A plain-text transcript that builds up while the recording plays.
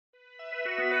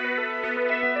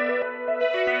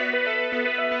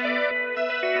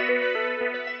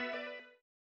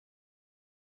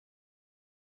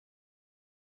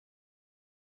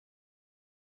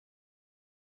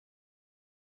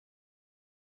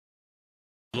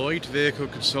Lloyd Vehicle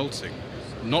Consulting,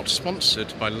 not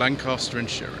sponsored by Lancaster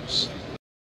Insurance.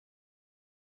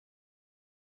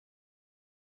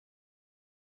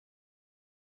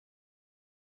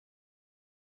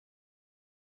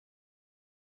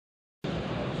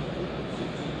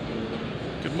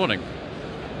 Good morning.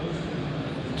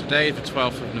 Today, the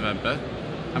 12th of November,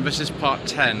 and this is part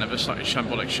 10 of a slightly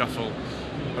shambolic shuffle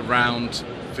around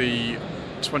the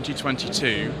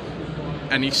 2022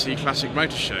 NEC Classic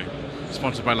Motor Show,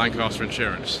 sponsored by Lancaster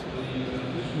Insurance.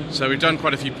 So we've done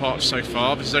quite a few parts so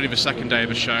far. This is only the second day of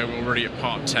the show. We're already at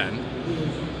part 10.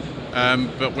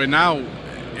 But we're now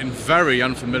in very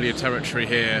unfamiliar territory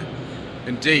here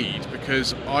indeed,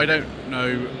 because I don't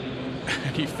know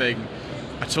anything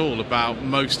at all about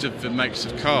most of the makes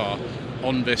of car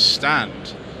on this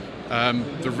stand.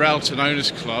 The Relton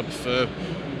Owners Club for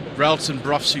Relton,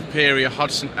 Brough Superior,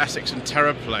 Hudson, Essex and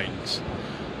Terraplanes.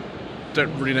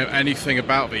 Don't really know anything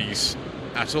about these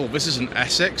at all. This is an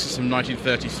Essex, it's from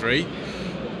 1933,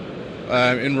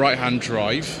 in right-hand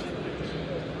drive.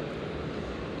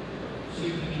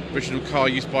 Original car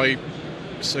used by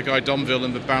Sir Guy Domville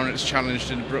and the Baronets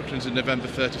challenged in the Brooklands in November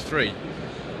 33.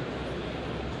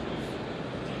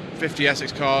 50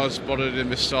 Essex cars modeled in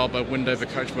this style by Windover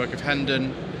Coachwork of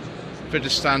Hendon.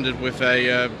 Fitted standard with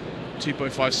a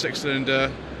 2.5 six-cylinder,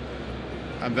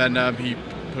 and then he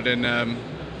put in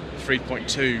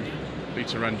 3.2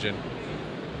 litre engine.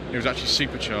 It was actually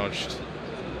supercharged.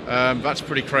 That's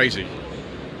pretty crazy.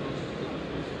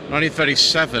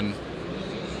 1937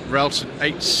 Relton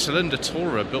 8-cylinder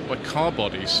Tourer built by Car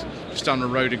Bodies just down the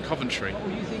road in Coventry.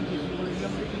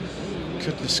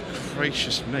 Goodness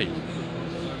gracious me.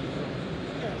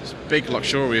 It's a big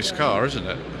luxurious car, isn't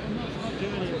it?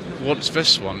 What's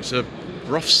this one? It's a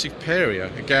Brough Superior.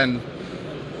 Again,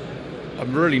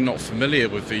 I'm really not familiar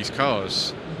with these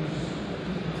cars.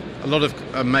 A lot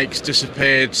of makes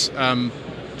disappeared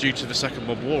due to the Second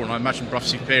World War, and I imagine Brough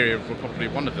Superior were probably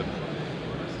one of them.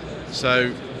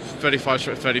 So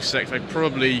 35/36, they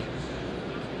probably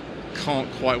can't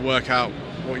quite work out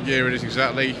what year it is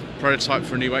exactly. Prototype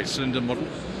for a new 8-cylinder model.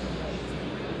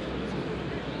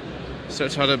 So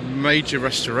it's had a major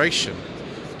restoration,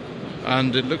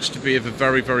 and it looks to be of a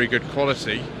very, very good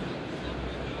quality.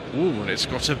 Ooh, and it's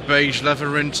got a beige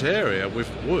leather interior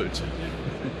with wood.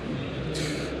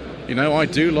 You know, I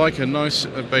do like a nice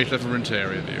beige leather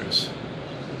interior, viewers.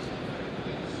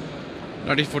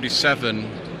 1947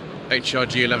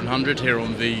 HRG 1100 here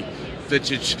on the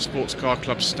Vintage Sports Car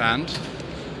Club stand.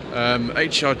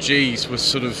 HRGs was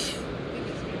sort of,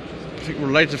 I think,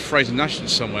 related to Fraser-Nash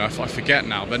somewhere. I forget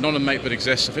now. They're not a make that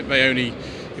exists. I think they only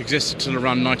existed till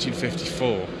around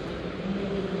 1954.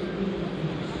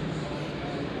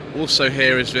 Also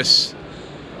here is this,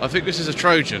 I think this is a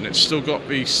Trojan. It's still got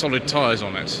the solid tyres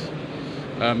on it.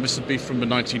 This would be from the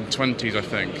 1920s, I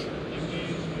think.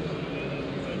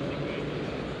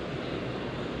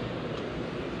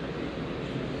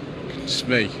 It's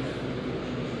me.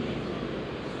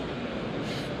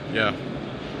 Yeah.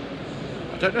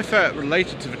 I don't know if they're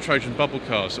related to the Trojan bubble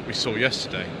cars that we saw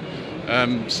yesterday.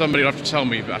 Somebody will have to tell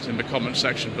me that in the comment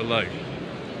section below.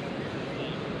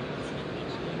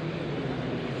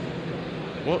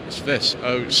 What's this?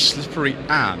 Oh, Slippery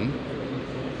Ann.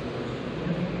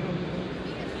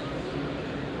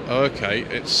 Oh, okay,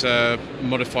 it's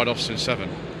modified Austin 7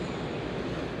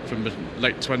 from the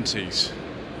late 20s.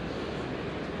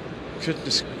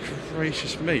 Goodness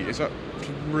gracious me, is that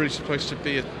really supposed to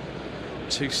be a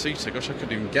two-seater? Gosh, I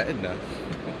couldn't even get in there.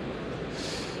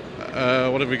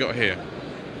 What have we got here?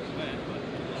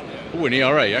 Oh, an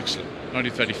ERA, excellent.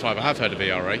 1935, I have heard of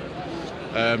ERA.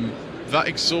 That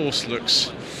exhaust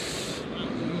looks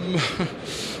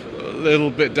a little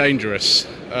bit dangerous.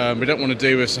 We don't want to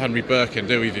do this Henry Birkin,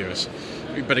 do we, viewers?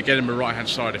 We better get him the right-hand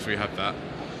side if we have that.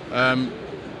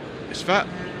 Is that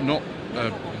not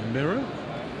a mirror?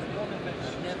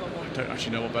 I don't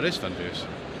actually know what that is then, viewers.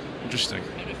 Interesting.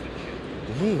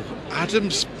 Ooh,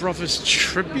 Adams Brothers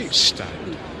Tribute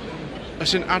Stand.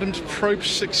 That's in Adams Probe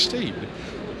 16.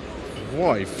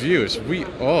 Why, viewers, we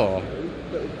are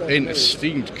in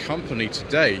esteemed company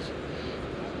today.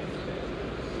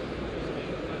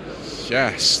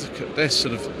 Yes, look at this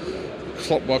sort of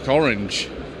clockwork orange,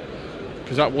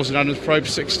 because that was an Adams Probe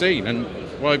 16, and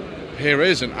well, here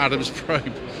is an Adams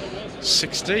Probe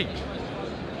 16.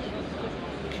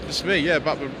 Goodness me, yeah,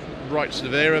 about the rights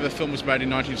of the era. The film was made in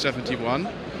 1971.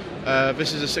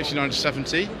 This is a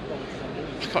 69-70.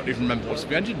 I can't even remember what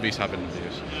the engine these have in the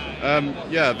views.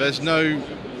 Yeah, there's no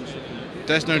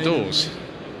doors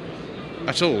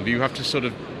at all. You have to sort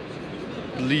of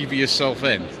lever yourself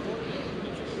in.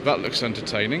 That looks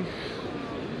entertaining.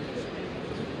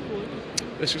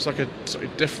 This looks like a sort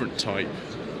of different type.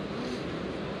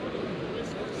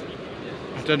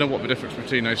 I don't know what the difference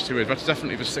between those two is. That's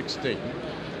definitely the 16.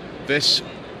 This,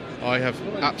 I have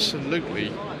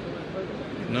absolutely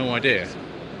no idea.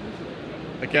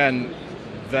 Again,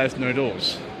 there's no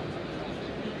doors.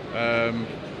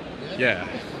 Yeah.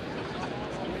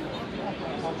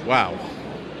 Wow.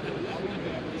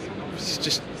 It's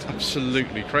just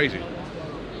absolutely crazy.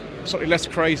 Slightly less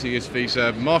crazy is these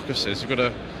Marcuses. You've got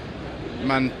a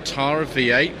Mantara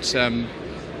V8,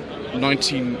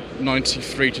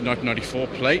 1993 to 1994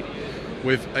 plate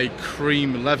with a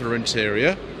cream leather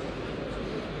interior.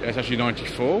 Yeah, it's actually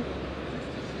 94.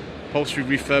 Upholstery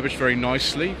refurbished very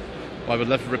nicely by the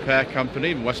leather repair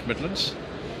company in West Midlands.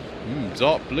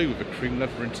 Dark blue with a cream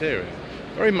leather interior.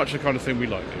 Very much the kind of thing we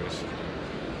like, viewers.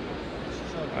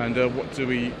 And what do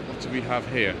we have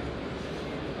here?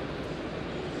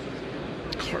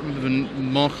 I can't remember the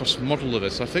Marcos model of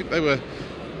this. I think they were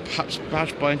perhaps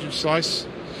badged by engine size.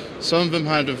 Some of them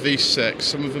had a V6.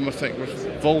 Some of them I think were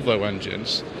Volvo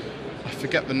engines. I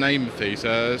forget the name of these.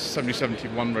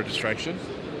 7071 registration.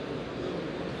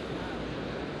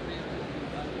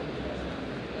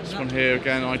 This one here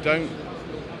again, I don't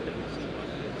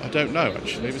know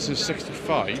actually. This is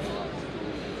 65.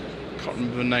 Can't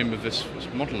remember the name of this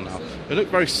model now. They look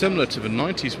very similar to the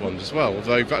 90s ones as well,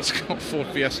 although that's got Ford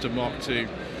Fiesta Mark II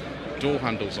door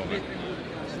handles on it.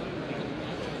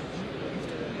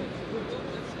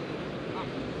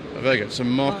 Oh, there you go. It's a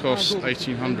Marcos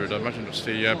 1800. I imagine it's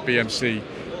the BMC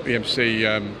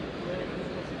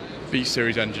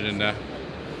B-Series engine in there.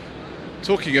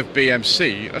 Talking of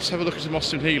BMC, let's have a look at some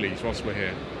Austin Healey's whilst we're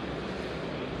here.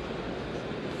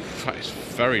 That is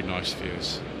very nice,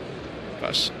 viewers.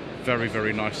 That's very,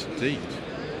 very nice indeed.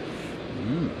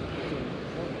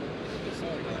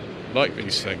 Like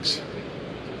these things.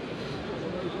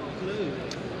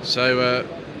 So,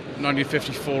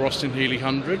 1954 Austin Healey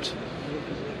 100.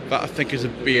 That I think is a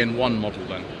BN1 model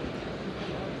then.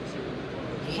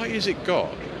 Why has it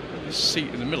got a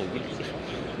seat in the middle?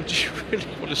 Would you really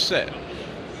want to sit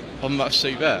on that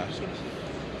seat there?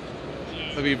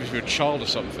 Maybe if you're a child or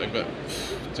something, but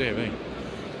dear me.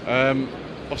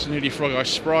 Austin Healey Frog Eye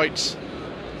Sprite.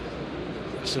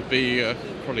 This would be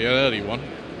probably an early one.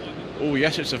 Oh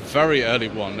yes, it's a very early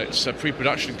one. It's a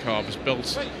pre-production car. It was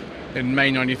built in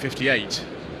May 1958.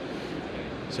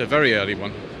 It's a very early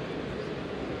one.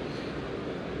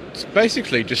 It's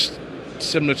basically just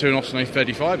similar to an Austin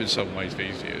A35 in some ways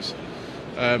these years.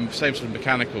 Same sort of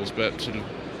mechanicals, but sort of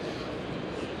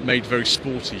made very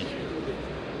sporty.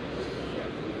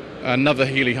 Another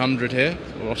Healey 100 here,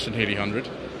 or Austin Healey 100.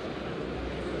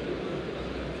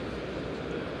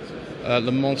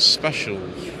 Le Mans Special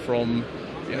from,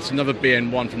 yeah, it's another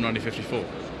BN1 from 1954.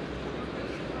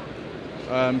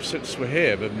 Since we're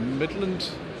here, the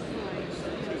Midland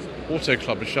Auto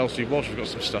Club in Chelsea Walsh, we've got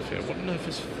some stuff here. What on earth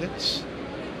is this?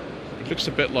 It looks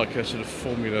a bit like a sort of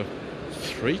Formula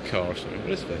 3 car or something.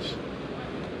 What is this?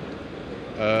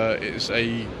 It's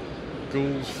a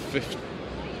Gould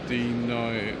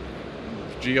 59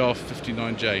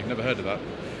 GR59J. Never heard of that.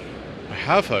 I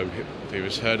have heard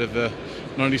of the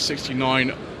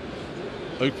 1969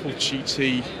 Opel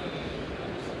GT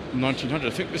 1900. I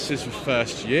think this is the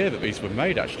first year that these were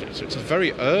made actually, so it's a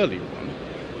very early one.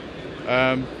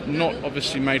 Not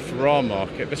obviously made for our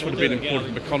market. This would have been imported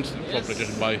from the continent, probably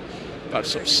driven by that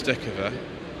sort of sticker there.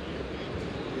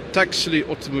 Taxi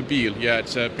Automobile, yeah,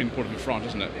 it's been imported from France,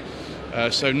 isn't it?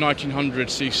 So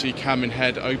 1900cc cam in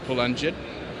head Opel engine.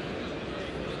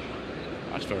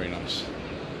 That's very nice.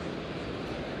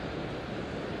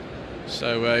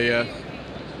 So a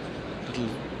little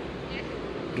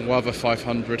Nuova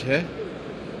 500 here,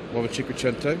 Nuova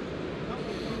 500.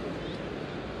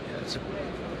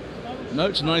 No,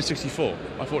 it's a 964.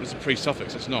 I thought it's a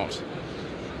pre-suffix. It's not.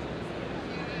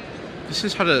 This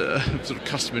has had a sort of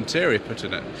custom interior put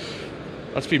in it.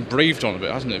 That's been breathed on a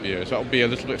bit, hasn't it, viewers? That'll be a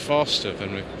little bit faster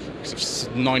than with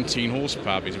 19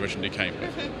 horsepower these originally came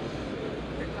with.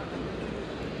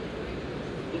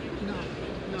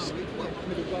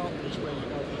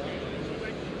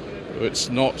 It's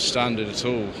not standard at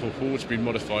all. It's been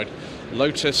modified.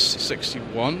 Lotus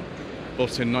 61,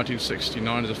 built in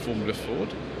 1969 as a Formula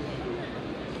Ford.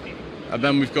 And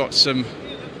then we've got some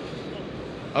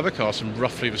other cars from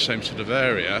roughly the same sort of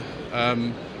area.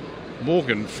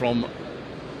 Morgan from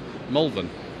Malvern.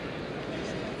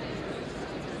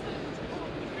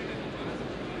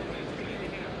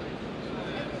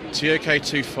 TOK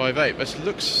 258. This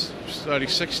looks early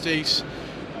 60s.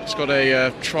 It's got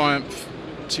a Triumph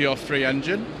TR3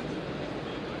 engine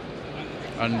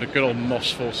and a good old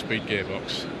Moss 4-speed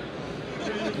gearbox.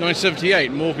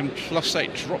 978 Morgan Plus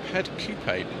 8 drop head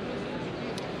coupe.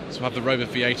 So we'll have the Rover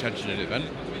V8 engine in it then.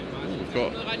 Ooh, we've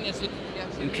got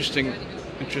interesting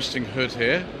hood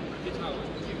here.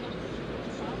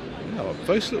 Oh,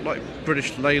 both look like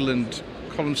British Leyland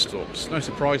column stalks. No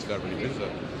surprise there really, is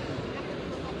there?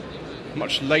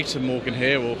 Much later Morgan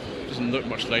here, or doesn't look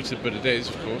much later, but it is,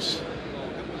 of course.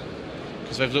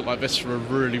 Because they've looked like this for a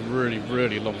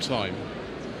really long time.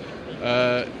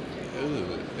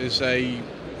 There's a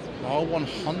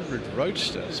R100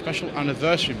 Roadster, special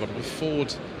anniversary model with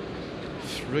Ford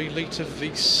 3-litre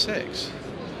V6.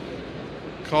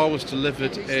 Car was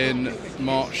delivered in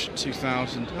March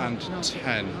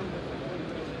 2010.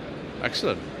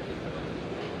 Excellent.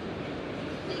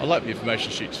 I like the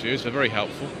information sheets for you, they're very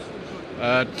helpful.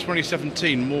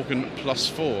 2017 Morgan Plus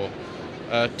 4,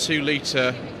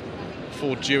 2-litre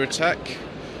Ford Duratec.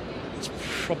 It's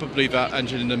probably that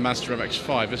engine in the Mazda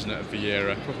MX-5, isn't it, of the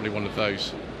year? Probably one of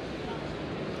those.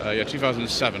 Yeah,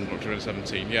 2007, not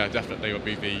 2017. Yeah, definitely would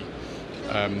be the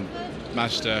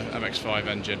Mazda MX-5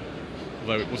 engine,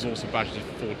 although it was also badged as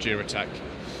Ford Duratec.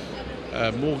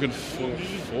 Morgan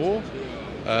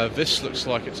 4.4. This looks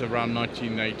like it's around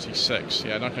 1986.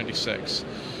 Yeah, 1986.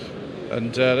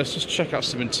 And let's just check out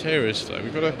some interiors though.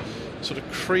 We've got a sort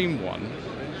of cream one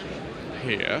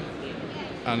here,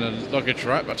 and a luggage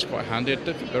rack. That's quite handy.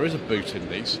 There is a boot in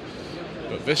these,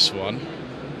 but this one,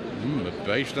 a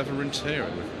beige leather interior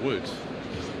with wood.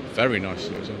 Very nice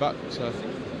looks. And that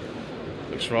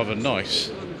looks rather nice.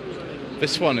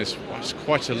 This one is it's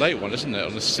quite a late one, isn't it?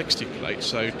 On the 60 plate,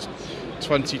 so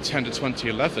 2010 to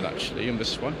 2011 actually in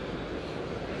this one.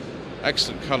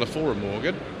 Excellent colour for a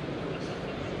Morgan.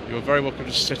 You're very welcome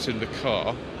to sit in the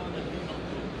car.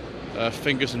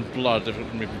 Fingers and blood if I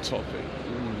can move the topic.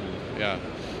 Yeah.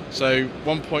 So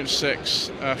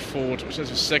 1.6 Ford, which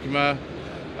is a Sigma,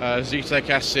 Zetec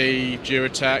SE,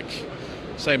 Duratec.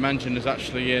 Same engine as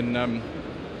actually in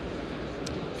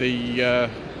the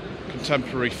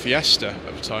contemporary Fiesta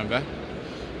at the time there.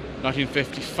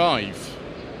 1955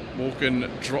 Morgan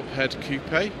drop head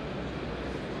coupe.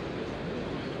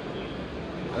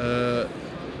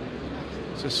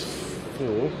 It says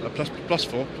 4, plus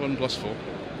 4, 1 plus 4.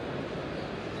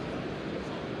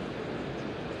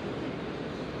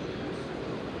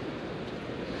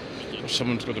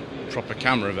 Someone's got a proper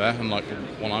camera there, unlike the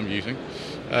one I'm using.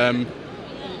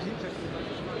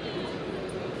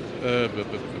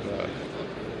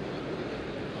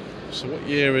 So what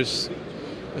year is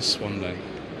this one then?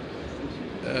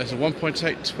 It's a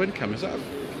 1.8 twin cam. Is that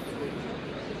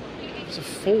it's a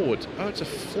Ford. Oh, it's a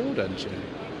Ford engine.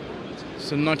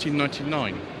 It's a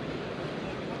 1999.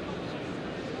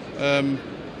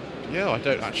 Yeah, I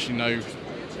don't actually know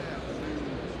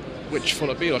which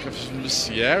will it be, like if it's a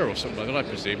Sierra or something like that, I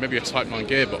presume. Maybe a Type 9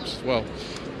 gearbox as well.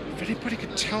 If anybody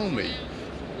could tell me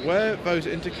where those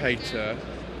indicator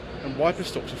and wiper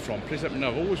stalks are from, please let me know.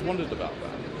 I've always wondered about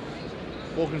that.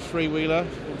 Morgan three-wheeler,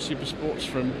 Super Sports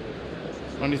from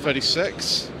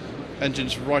 1936.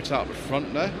 Engine's right out the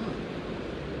front there.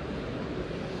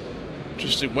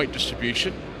 Interesting weight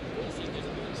distribution.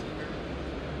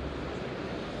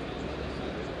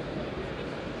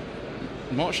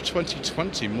 March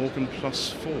 2020, Morgan Plus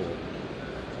 4.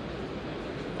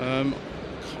 I can't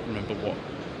remember what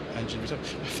engine it was. I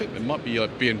think there might be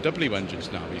like BMW engines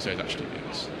now these days, actually,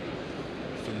 yes,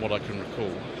 from what I can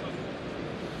recall.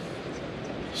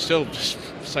 Still just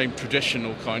same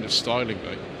traditional kind of styling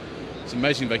though. It's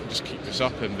amazing they can just keep this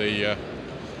up in the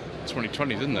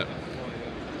 2020s, isn't it?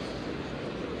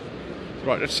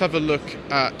 Right, let's have a look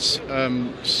at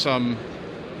some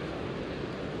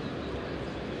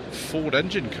Ford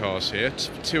engine cars here.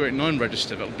 289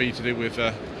 register, that'll be to do with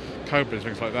Cobras,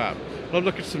 things like that. I'll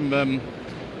look at some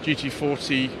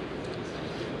GT40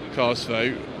 cars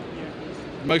though.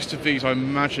 Most of these I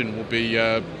imagine will be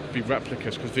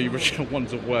replicas, because the original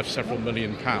ones are worth several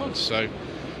 £1,000,000, so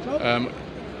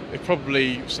they're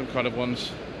probably some kind of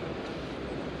ones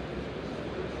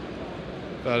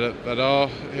that are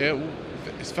here. Ooh,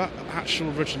 is that an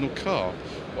actual original car?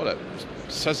 Well, it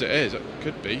says it is. It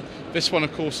could be. This one,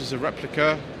 of course, is a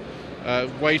replica.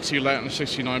 Way too late on the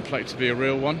 69 plate to be a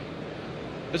real one.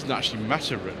 It doesn't actually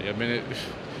matter, really. I mean,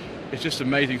 it's just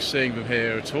amazing seeing them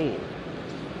here at all.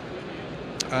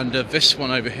 And this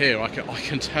one over here, I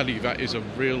can tell you that is a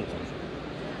real one.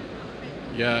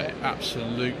 Yeah, it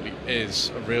absolutely is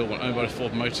a real one, owned by the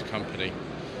Ford Motor Company.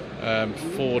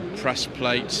 Ford press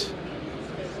plate.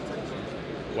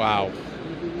 Wow.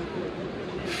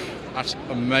 That's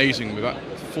amazing. With that,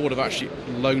 Ford have actually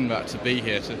loaned that to be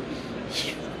here.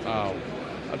 Wow,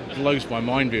 that blows my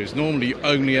mind. Because normally you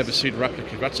only ever see the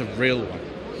replica. That's a real one.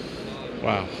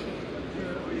 Wow.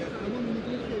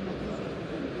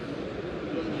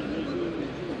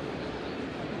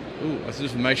 Ooh, there's an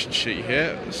information sheet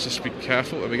here. Let's just be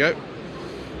careful. There we go.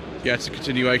 Yeah, it's a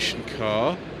continuation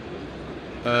car.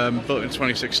 Built in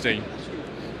 2016.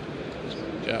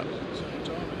 Yeah.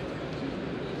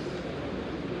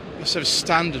 So the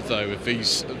standard though of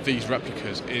these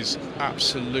replicas is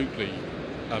absolutely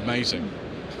amazing.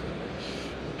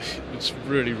 It's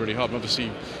really, really hard. And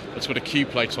obviously, it's got a Q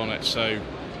plate on it, so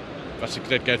that's a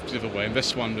good giveaway. And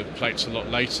this one, the plate's a lot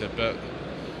later, but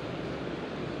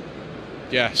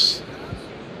yes.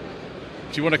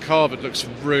 If you want a car that looks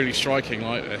really striking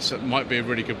like this, it might be a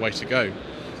really good way to go.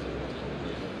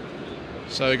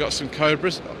 So we've got some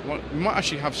Cobras. We might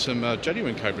actually have some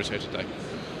genuine Cobras here today.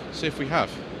 See if we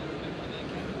have.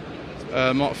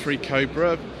 Mark III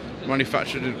Cobra,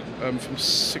 manufactured from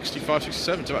 65,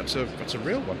 67, so that's a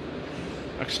real one.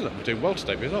 Excellent, we're doing well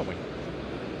today, aren't we?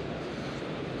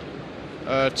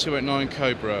 289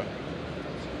 Cobra.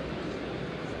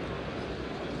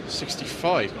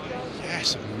 65.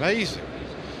 Yes, amazing.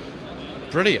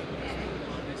 Brilliant.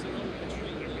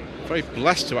 Very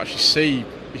blessed to actually see,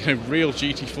 real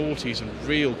GT40s and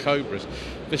real Cobras.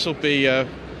 This will be an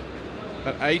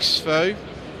Ace though.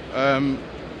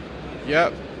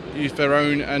 Yeah, use their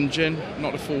own engine,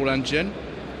 not a full engine.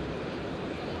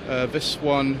 This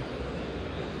one,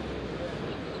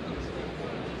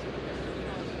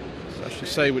 let's actually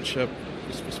say which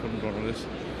this one is.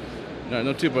 No,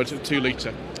 not 2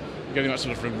 litre. I'm getting that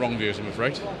sort of wrong views, I'm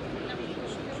afraid.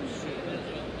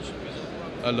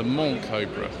 A Le Mans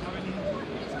Cobra.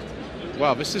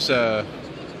 Wow, this is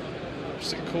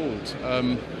what's it called?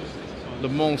 Le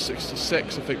Mans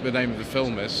 66, I think the name of the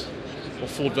film is. Or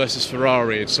Ford versus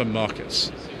Ferrari in some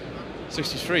markets.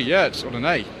 63, yeah, it's on an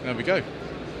A. There we go.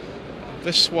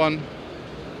 This one,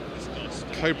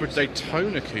 Cobra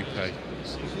Daytona Coupe.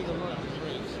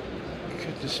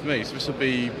 Goodness me, so this will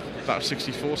be about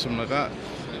 64, something like that.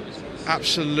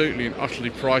 Absolutely and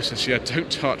utterly priceless. Yeah,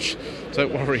 don't touch,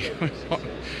 don't worry.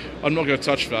 I'm not going to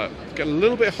touch that. Get a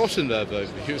little bit hot in there though,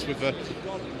 because with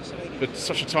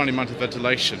such a tiny amount of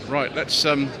ventilation. Right, let's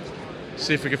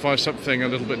see if we can find something a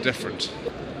little bit different.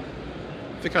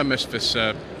 I think I missed this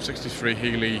 63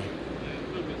 Healy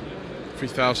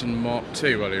 3000 Mark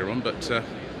II earlier on, but there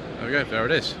we go, there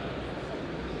it is.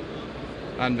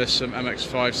 And there's some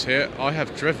MX-5s here. I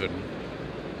have driven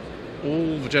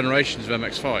all the generations of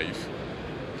MX-5,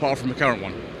 apart from the current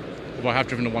one. Although I have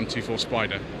driven a 124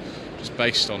 Spider, just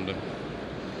based on them.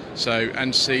 So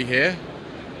NC here.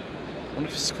 I wonder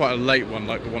if this is quite a late one,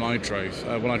 like the one I drove.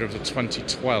 One I drove was a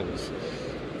 2012.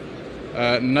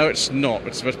 No, it's not.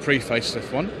 It's a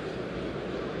pre-facelift one.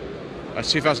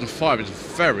 2005. It's a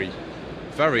very,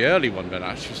 very early one then.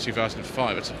 Actually, it's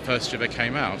 2005. It's the first year they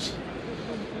came out.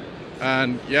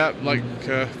 And yeah, like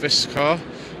this car,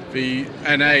 the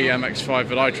NA MX-5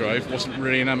 that I drove wasn't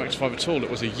really an MX-5 at all. It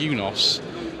was a Unos.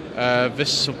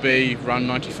 This will be around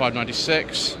 95,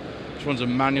 96. This one's a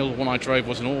manual. The one I drove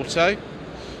was an auto.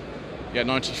 Yeah,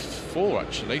 94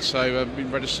 actually. So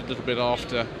been registered a little bit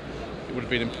after it would have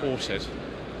been imported.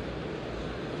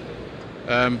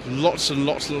 Lots and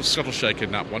lots of little scuttle shake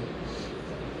in that one.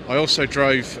 I also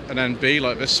drove an NB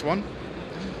like this one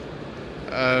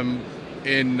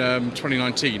in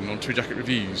 2019 on Two Jacket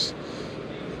Reviews.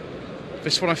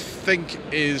 This one I think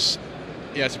is,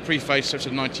 yeah, it's a pre-face, so it's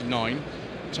a 99,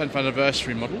 10th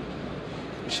anniversary model.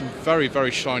 With some very,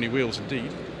 very shiny wheels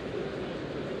indeed.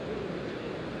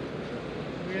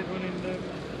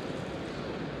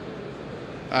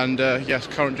 And yes,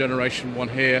 current generation one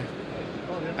here,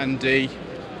 ND.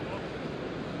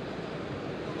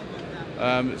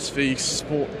 It's the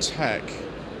Sport Tech.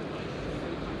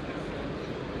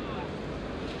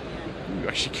 You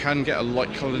actually can get a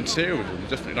light coloured interior with them.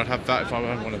 Definitely not have that if I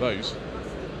had one of those.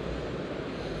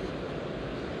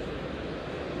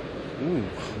 Ooh,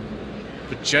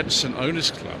 the Jensen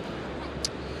Owners Club.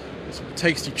 Some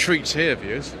tasty treats here,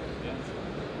 viewers.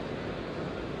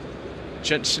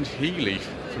 Jensen Healy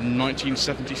from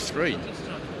 1973.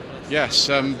 Yes,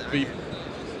 the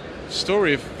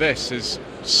story of this is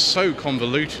so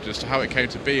convoluted as to how it came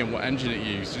to be and what engine it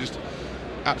used. It's just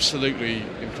absolutely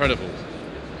incredible.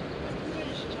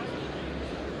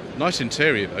 Nice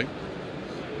interior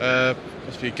though.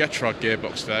 Must be a Getrag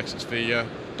gearbox there, because it's the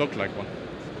dogleg one.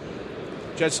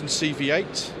 Jensen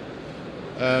CV8.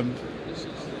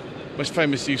 Most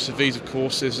famous use of these, of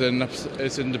course, is in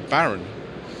the Baron.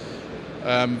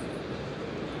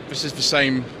 This is the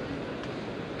same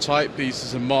type. This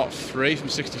is a Mark III from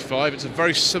 65. It's a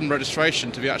very similar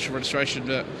registration to the actual registration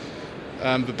that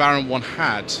the Baron one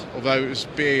had, although it was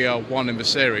BAR1 in the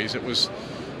series. It was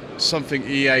something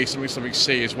EA, something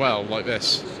C as well, like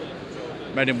this.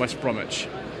 Made in West Bromwich.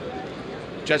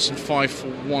 Jensen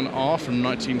 541R from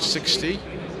 1960.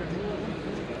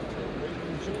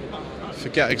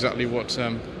 Forget exactly what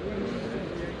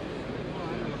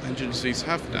engines these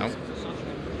have now.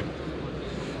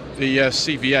 The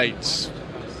CV8s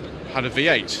had a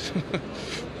V8,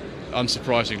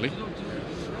 unsurprisingly.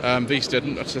 These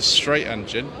didn't. That's a straight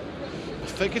engine. I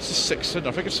think it's a 6-cylinder.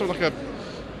 I think it's sort of like a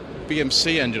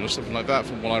BMC engine or something like that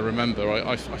from what I remember.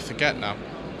 I forget now.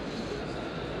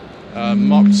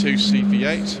 Mark II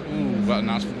CV8. Ooh, that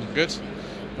announcement was good.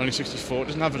 1964. It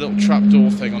doesn't have a little trapdoor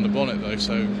thing on the bonnet though,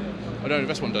 so I don't know if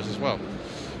this one does as well.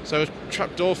 So a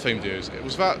trapdoor thing, dudes. It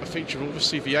was that a feature of all the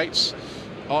CV8s.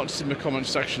 Answer in the comment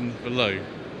section below.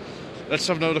 Let's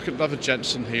have another look at another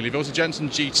Jensen Healy. There was a Jensen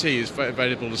GT is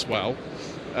available as well.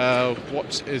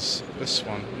 What is this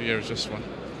one? What year is this one?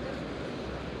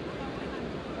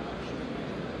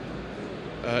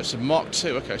 It's a Mark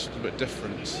II. Okay, so it's a bit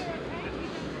different.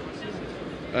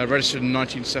 Registered in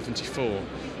 1974.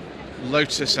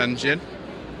 Lotus engine.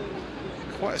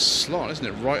 Quite a slot, isn't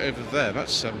it? Right over there.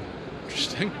 That's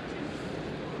interesting.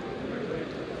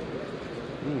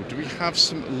 Ooh, do we have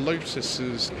some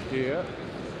Lotuses here?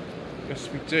 Yes,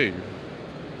 we do.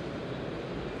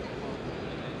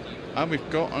 And we've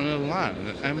got an Elan,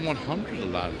 an M100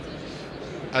 Elan,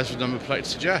 as the number plate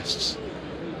suggests.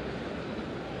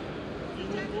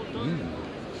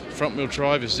 Front-wheel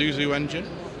drive Isuzu engine.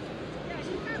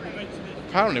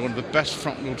 Apparently one of the best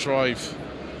front-wheel drive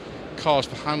cars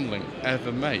for handling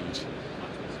ever made.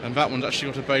 And that one's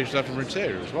actually got a beige leather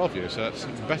interior as well, so that's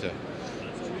even better.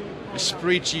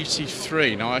 Esprit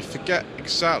GT3. Now I forget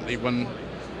exactly when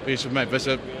these were made. There's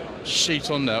a sheet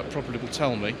on there that probably will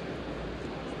tell me.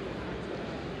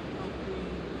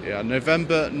 Yeah,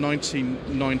 November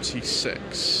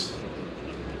 1996.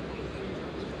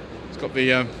 It's got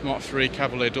the Mark III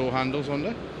Cavalier door handles on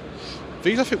there.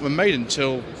 These I think were made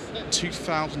until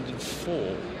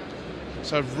 2004.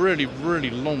 So a really, really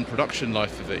long production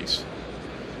life for these.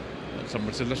 And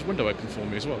someone said, "Let's window open for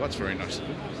me as well." That's very nice of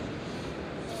them.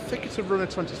 I think it's a Runner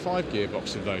 25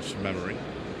 gearbox in those from memory.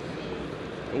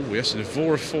 Oh yes, an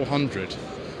Evora 400.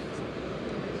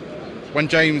 When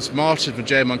James Martin from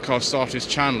JM Cars started his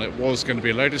channel, it was going to be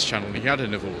a Lotus channel, and he had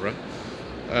an Evora.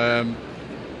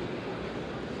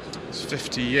 It's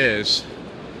 50 years.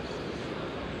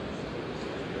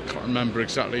 Can't remember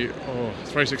exactly. Oh,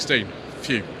 316.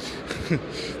 Phew.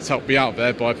 It's helped me out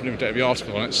there by putting the date of the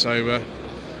article on it. So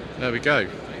there we go.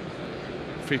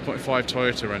 3.5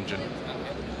 Toyota engine.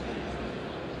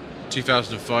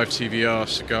 2005 TVR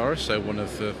Sagara, so one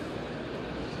of the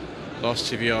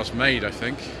last TVRs made, I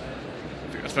think.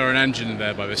 If there an engine in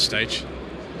there by this stage.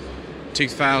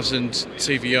 2000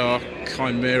 TVR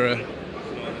Chimera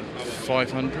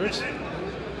 500.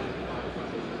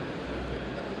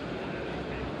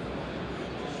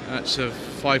 That's a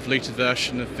 5-litre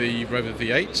version of the Rover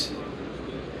V8.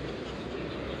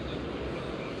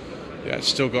 Yeah, it's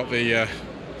still got the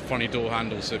funny door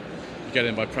handles that you get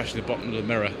in by pressing the bottom of the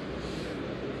mirror.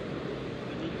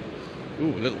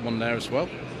 Ooh, a little one there as well.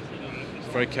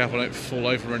 Very careful I don't fall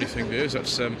over or anything there.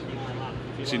 That's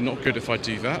usually not good if I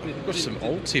do that. We've got some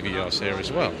old TVRs here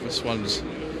as well. This one's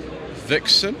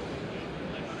Vixen.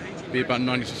 Be about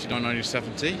 1969,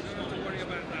 1970.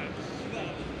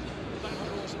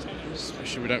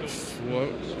 Especially we don't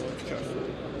float.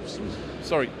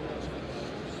 Sorry.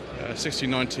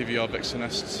 69 TVR Vixen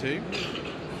S2.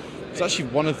 It's actually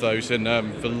one of those in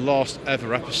the last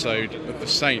ever episode of The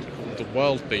Saint called The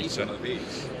World Beater.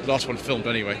 The last one filmed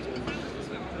anyway.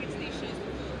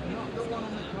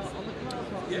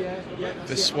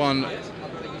 This one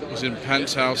was in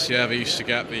Penthouse. Yeah, they used to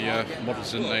get the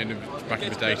models, didn't they, back in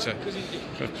the day to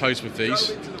have posed with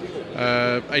these.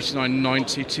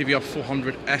 8990 TVR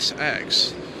 400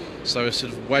 SX. So a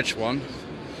sort of wedge one.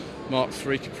 Mark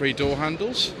III Capri door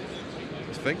handles,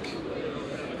 I think.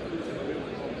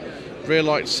 Rear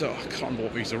lights, I can't remember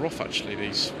what these are off actually,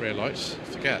 these rear lights, I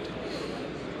forget.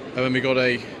 And then we got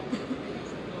a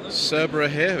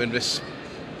Cerberus here in this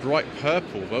bright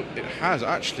purple, but it has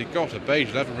actually got a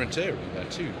beige leather interior in there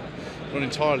too. Not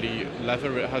entirely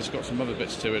leather, it has got some other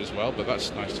bits to it as well, but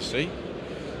that's nice to see.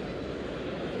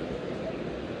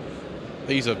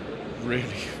 These are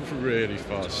really, really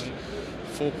fast.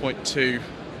 4.2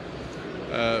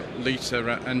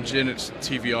 litre engine, it's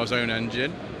TVR's own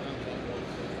engine.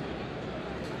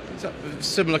 Is that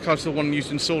similar kind to the one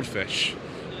used in Swordfish?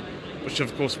 Which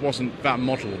of course wasn't that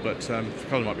model, but the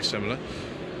colour might be similar.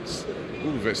 All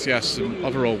of it's, yes, some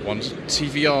other old ones.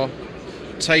 TVR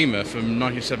Tamer from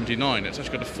 1979, it's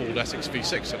actually got a Ford Essex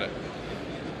V6 in it.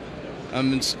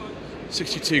 And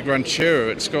 62 Grand Tourer,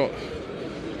 it's got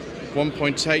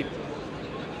 1.8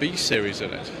 B series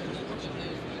in it.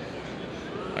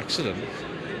 Excellent.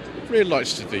 Really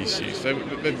likes the VCs.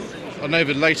 I know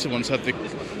the later ones had the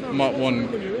Mark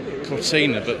 1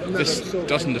 Cortina, but this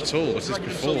doesn't at all. This is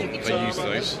before they used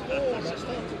those.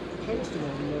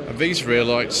 And these rear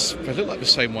lights, they look like the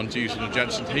same ones used in the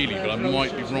Jensen Healy, but I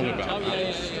might be wrong about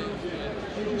that.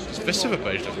 Does this have a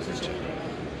beige leather interior?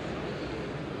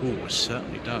 Oh, it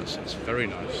certainly does. It's very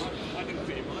nice.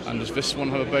 And does this one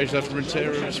have a beige leather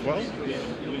interior as well?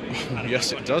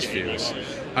 Yes, it does, viewers.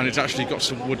 And it's actually got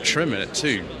some wood trim in it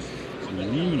too.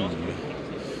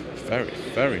 Very,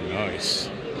 very nice.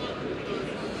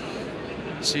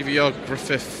 CVR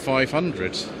Griffith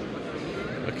 500.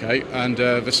 Okay, and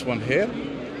this one here.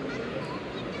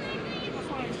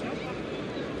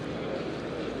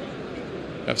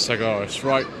 F Sagaris.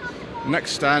 Right,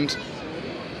 next stand.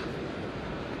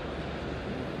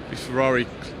 The Ferrari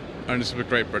owners of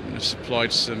Great Britain have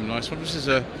supplied some nice ones. This is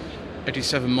a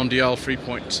 87 Mondial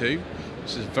 3.2.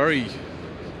 This is a very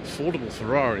affordable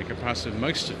Ferrari compared to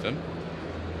most of them.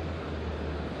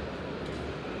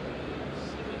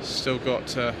 Still got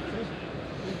 12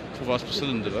 hours per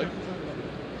cylinder though.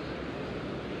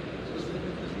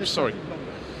 Sorry.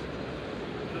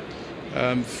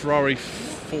 Ferrari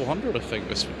 400 I think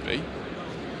this would be.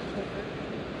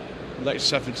 Late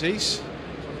 70s.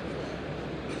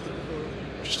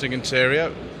 Interesting interior.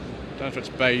 Don't know if it's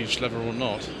beige leather or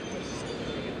not.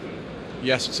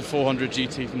 Yes, it's a 400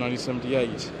 GT from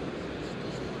 1978.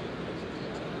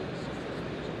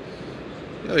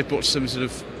 Yeah, they bought some sort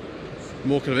of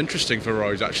more kind of interesting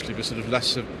Ferraris actually, but sort of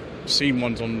less seen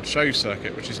ones on show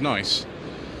circuit, which is nice.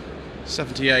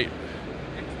 78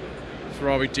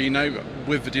 Ferrari Dino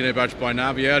with the Dino badge by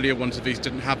now. The earlier ones of these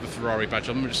didn't have the Ferrari badge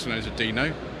on them, just known as a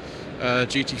Dino.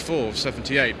 GT4 of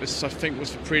 78. This I think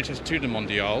was the predecessor to the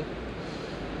Mondial.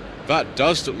 That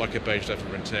does look like a beige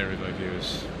leather interior though,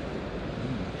 viewers.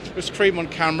 It's cream on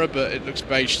camera, but it looks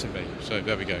beige to me. So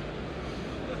there we go.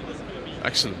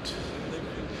 Excellent.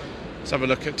 Let's have a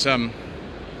look at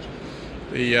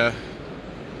the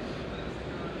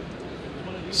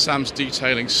Sam's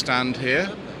detailing stand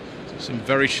here. Some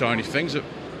very shiny things.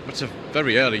 It's a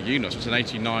very early UNOS. It's an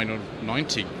 89 or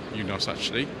 90 UNOS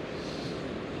actually.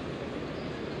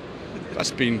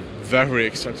 That's been very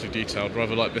extensively detailed,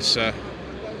 rather like this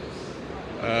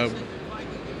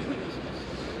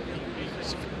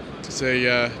it's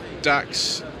a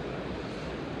DAX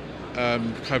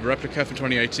Cobra replica from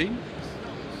 2018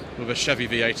 with a Chevy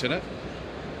V8 in it.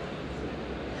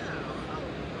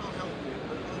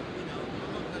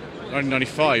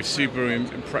 (1995) Subaru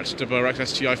Impreza DRX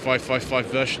STI 555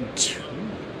 version 2.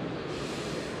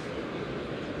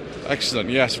 Excellent.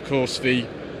 Yes, of course, the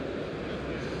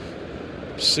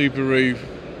Subaru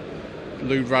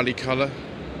blue rally colour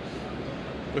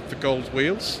with the gold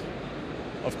wheels,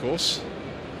 of course.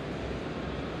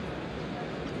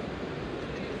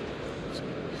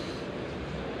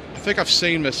 I think I've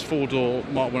seen this four-door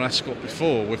Mark 1 Escort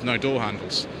before with no door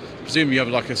handles. Presumably you have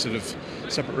like a sort of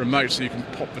separate remote so you can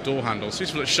pop the door handles. It's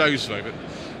useful at shows though, but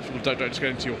people don't just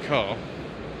get into your car.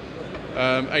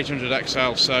 800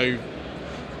 XL, so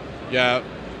yeah,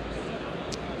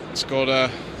 it's got a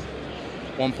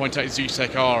 1.8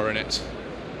 ZTEC R in it.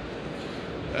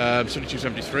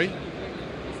 7273.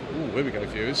 Ooh, here we go,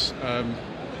 viewers.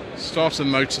 Starter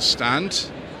motor stand.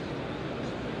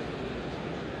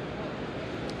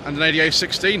 And an ADO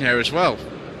 16 here as well.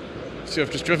 See,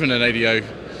 I've just driven an ADO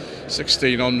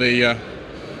 16 on the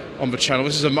channel.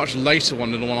 This is a much later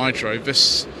one than the one I drove.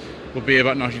 This will be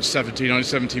about 1970,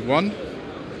 1971.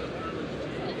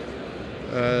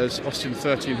 It's Austin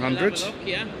 1300.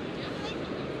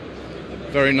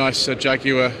 Very nice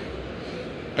Jaguar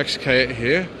XK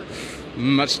here.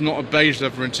 That's not a beige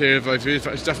leather interior though. In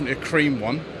fact, it's definitely a cream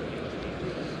one.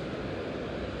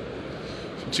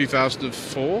 From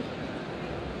 2004.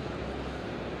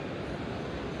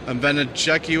 And then a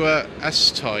Jaguar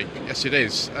S-Type. Yes, it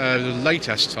is. The late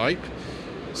S-Type.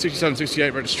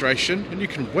 6768 registration. And you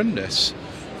can win this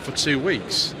for 2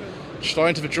 weeks. Should I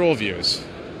enter the draw, viewers?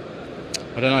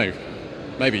 I don't know.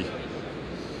 Maybe.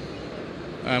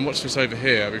 And what's this over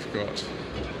here we've got?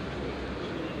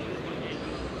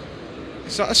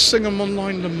 Is that a Singer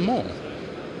Online Le Mans?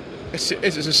 It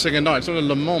is. It's a Singer 9. It's not a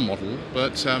Le Mans model,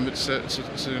 but it's a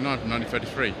Singer 9 from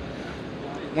 1933.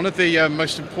 One of the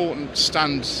most important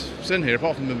stands in here,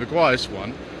 apart from the Maguire's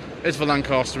one, is the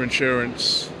Lancaster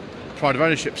Insurance Pride of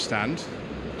Ownership stand.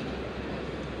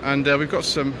 And we've got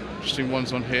some interesting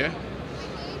ones on here.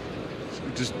 So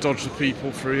we just dodge the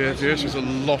people through here. There's a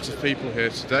lot of people here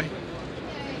today.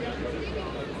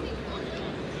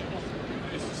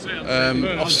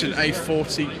 Austin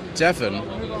A40 Devon.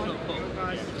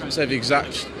 doesn't say the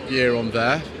exact year on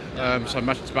there, so I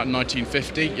imagine it's about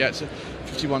 1950. Yeah, it's a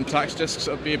 51 tax disc,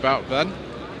 so it'll be about then.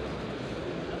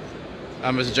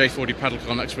 And there's a J40 pedal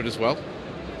car next to it as well.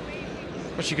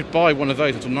 But you could buy one of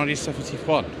those until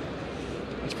 1971.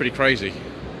 That's pretty crazy.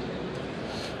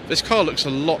 This car looks a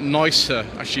lot nicer,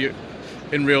 actually,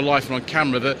 in real life and on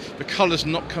camera. The colour's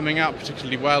not coming out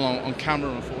particularly well on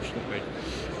camera, unfortunately,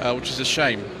 which is a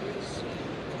shame.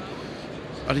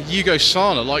 And a Yugo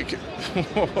Sana, like,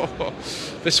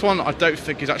 this one I don't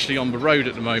think is actually on the road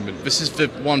at the moment. This is the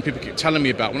one people keep telling me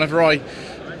about. Whenever I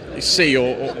see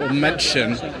or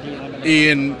mention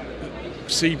Ian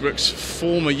Seabrook's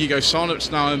former Yugo Sana,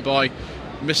 it's now owned by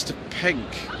Mr. Pink,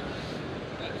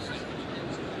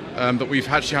 that we've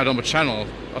actually had on the channel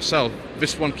ourselves.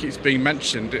 This one keeps being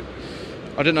mentioned.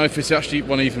 I don't know if it's actually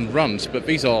one even runs, but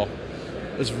these are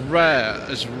as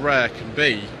rare can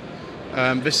be.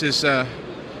 This is an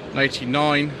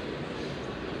 89,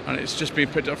 and it's just been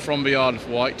picked up from the Isle of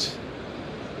Wight.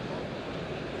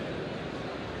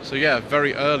 So yeah,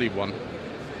 very early one.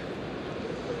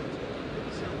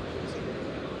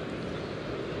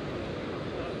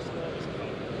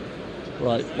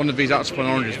 Right, one of these Alpine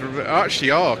oranges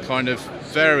actually are kind of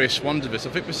various ones of this. I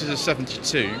think this is a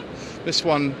 72. This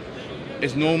one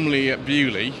is normally at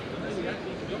Bewley.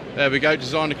 There we go,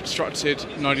 designed and constructed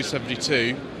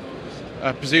 1972,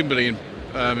 presumably in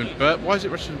Birmingham. Why is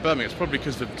it registered in Birmingham? It's probably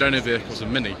because the donor vehicle's a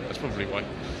Mini, that's probably why.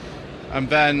 And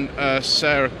then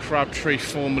Sarah Crabtree,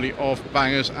 formerly of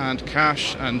Bangers and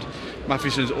Cash and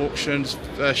Mathewson's Auctions.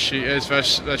 There she is,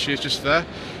 there she is just there.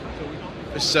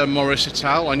 This is Maurice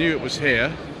Ital. I knew it was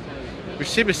here. We've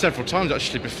seen it several times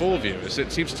actually before, viewers.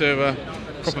 It seems to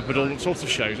crop up at all sorts of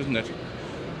shows, doesn't it?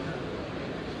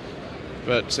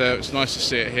 But it's nice to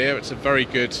see it here. It's a very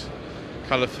good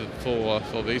colour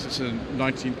for these. It's a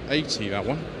 1980, that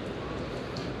one.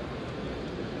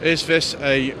 Is this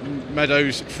a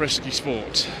Meadows Frisky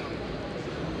Sport?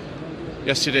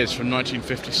 Yes, it is, from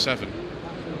 1957.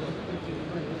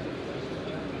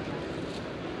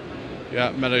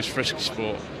 Yeah, Meadows Frisky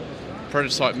Sport.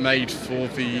 Prototype made for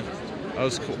the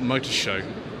Oscorp Motor Show.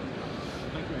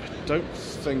 I don't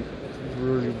think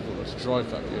really want to drive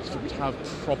that good. I would have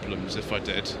problems if I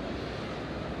did.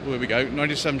 Well, there we go.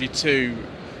 1972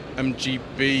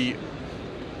 MGB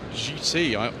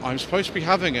GT. I'm supposed to be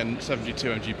having a 72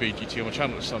 MGB GT on my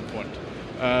channel at some point.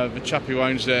 The chap who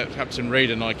owns it, Captain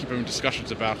Reed, and I keep having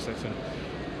discussions about it, and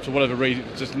for whatever reason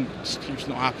it just keeps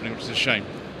not happening, which is a shame.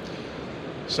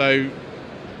 So,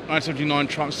 1979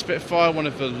 Triumph Spitfire, one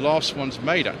of the last ones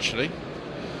made actually,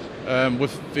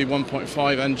 with the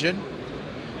 1.5 engine.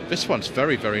 This one's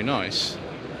very, very nice.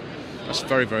 That's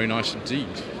very, very nice indeed.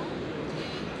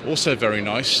 Also very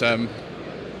nice. It'd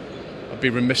be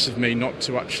remiss of me not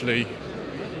to actually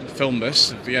film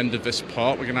this at the end of this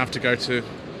part. We're going to have to go to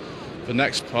the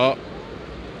next part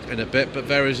in a bit, but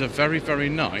there is a very, very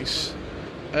nice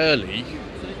early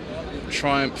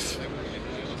Triumph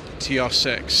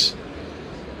TR6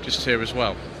 just here as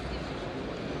well.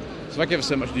 So thank you ever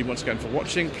so much indeed once again for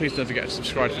watching. Please don't forget to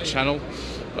subscribe to the channel,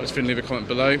 like this video, leave a comment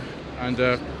below, and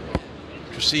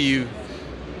we'll see you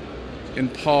in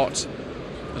part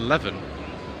 11.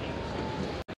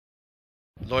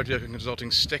 Lloyd Young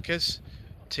Consulting stickers,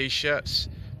 t-shirts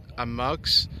and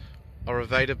mugs are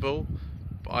available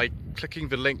by clicking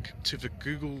the link to the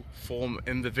Google form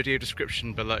in the video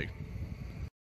description below.